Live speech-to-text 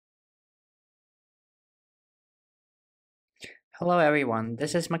Hello everyone,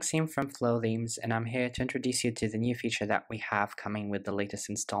 this is Maxime from Flow Themes, and I'm here to introduce you to the new feature that we have coming with the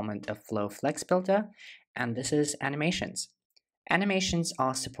latest installment of Flow Flex Builder, and this is animations. Animations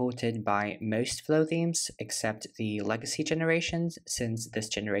are supported by most Flow themes except the legacy generations, since this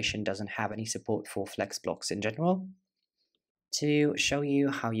generation doesn't have any support for flex blocks in general. To show you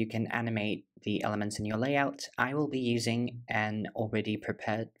how you can animate the elements in your layout, I will be using an already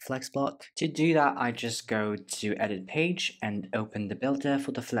prepared flex block. To do that, I just go to Edit Page and open the builder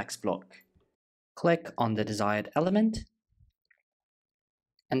for the flex block. Click on the desired element,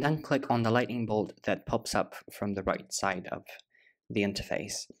 and then click on the lightning bolt that pops up from the right side of the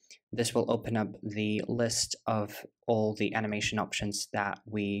interface. This will open up the list of all the animation options that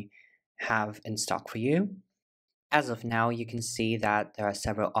we have in stock for you. As of now, you can see that there are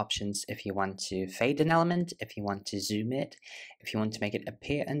several options if you want to fade an element, if you want to zoom it, if you want to make it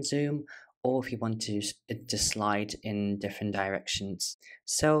appear and zoom, or if you want it to slide in different directions.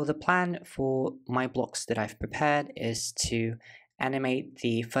 So the plan for my blocks that I've prepared is to animate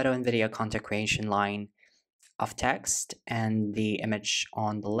the photo and video content creation line of text and the image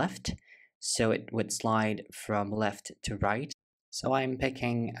on the left, so it would slide from left to right. So I'm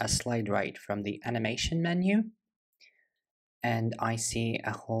picking a slide right from the animation menu, and I see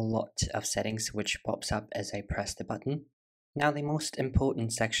a whole lot of settings which pops up as I press the button. Now the most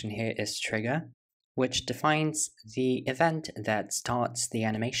important section here is trigger, which defines the event that starts the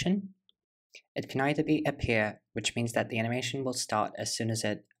animation. It can either be appear, which means that the animation will start as soon as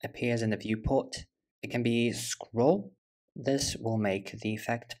it appears in the viewport. It can be scroll. This will make the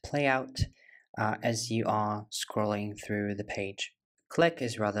effect play out as you are scrolling through the page. Click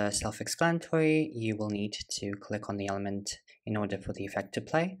is rather self-explanatory. You will need to click on the element in order for the effect to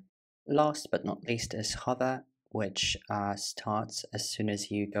play. Last but not least is hover, which starts as soon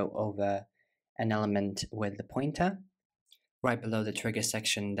as you go over an element with the pointer. Right below the trigger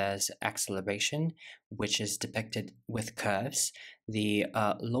section, there's acceleration, which is depicted with curves, the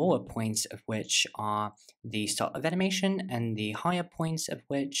lower points of which are the start of animation, and the higher points of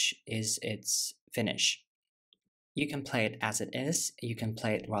which is its finish. You can play it as it is, you can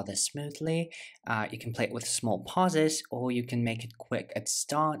play it rather smoothly, you can play it with small pauses, or you can make it quick at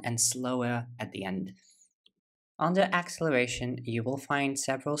start and slower at the end. Under acceleration, you will find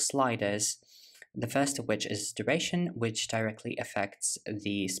several sliders, the first of which is duration, which directly affects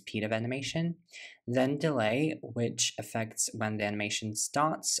the speed of animation, then delay, which affects when the animation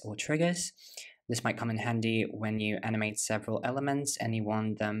starts or triggers. This might come in handy when you animate several elements and you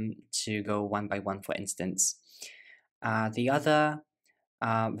want them to go one by one, for instance. The other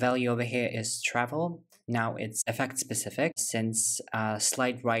value over here is travel. Now it's effect specific, since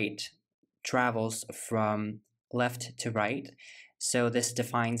slide right travels from left to right. So this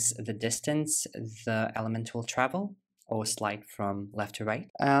defines the distance the element will travel or slide from left to right.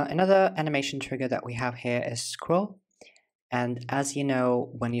 Another animation trigger that we have here is scroll. And as you know,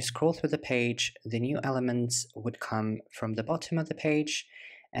 when you scroll through the page, the new elements would come from the bottom of the page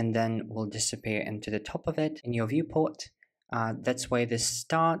and then will disappear into the top of it in your viewport. That's why the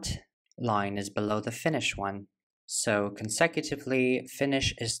start line is below the finish one. So consecutively,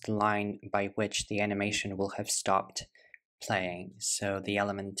 finish is the line by which the animation will have stopped playing, so the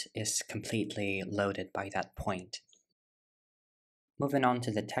element is completely loaded by that point. Moving on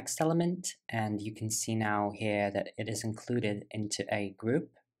to the text element, and you can see now here that it is included into a group.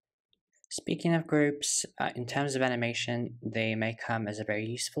 Speaking of groups, in terms of animation, they may come as a very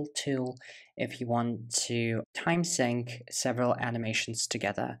useful tool if you want to time sync several animations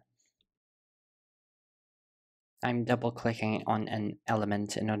together. I'm double clicking on an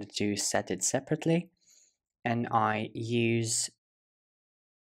element in order to set it separately, and I use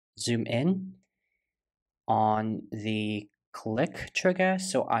zoom in on the click trigger,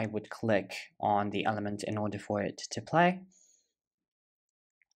 so I would click on the element in order for it to play.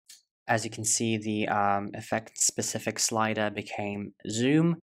 As you can see, the effect specific slider became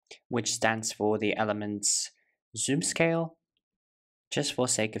zoom, which stands for the element's zoom scale. Just for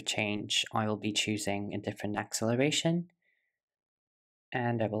sake of change, I will be choosing a different acceleration,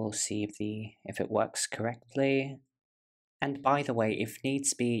 and I will see if it works correctly. And by the way, if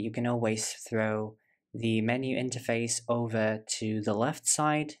needs be, you can always throw the menu interface over to the left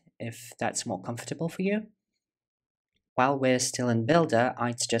side if that's more comfortable for you. While we're still in Builder,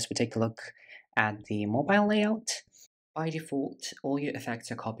 I'd suggest we take a look at the mobile layout. By default, all your effects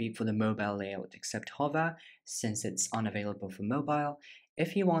are copied for the mobile layout except hover, since it's unavailable for mobile.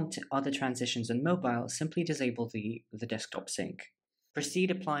 If you want other transitions on mobile, simply disable the desktop sync.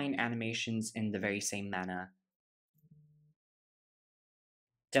 Proceed applying animations in the very same manner.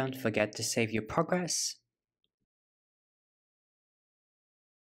 Don't forget to save your progress.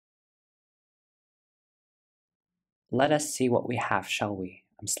 let us see what we have, shall we?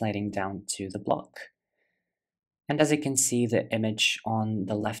 I'm sliding down to the block. And as you can see, the image on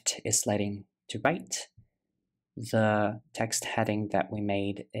the left is sliding to right. The text heading that we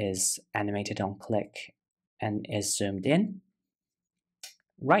made is animated on click and is zoomed in.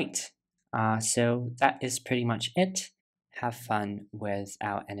 Right, so that is pretty much it. Have fun with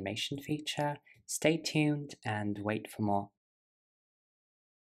our animation feature. Stay tuned and wait for more.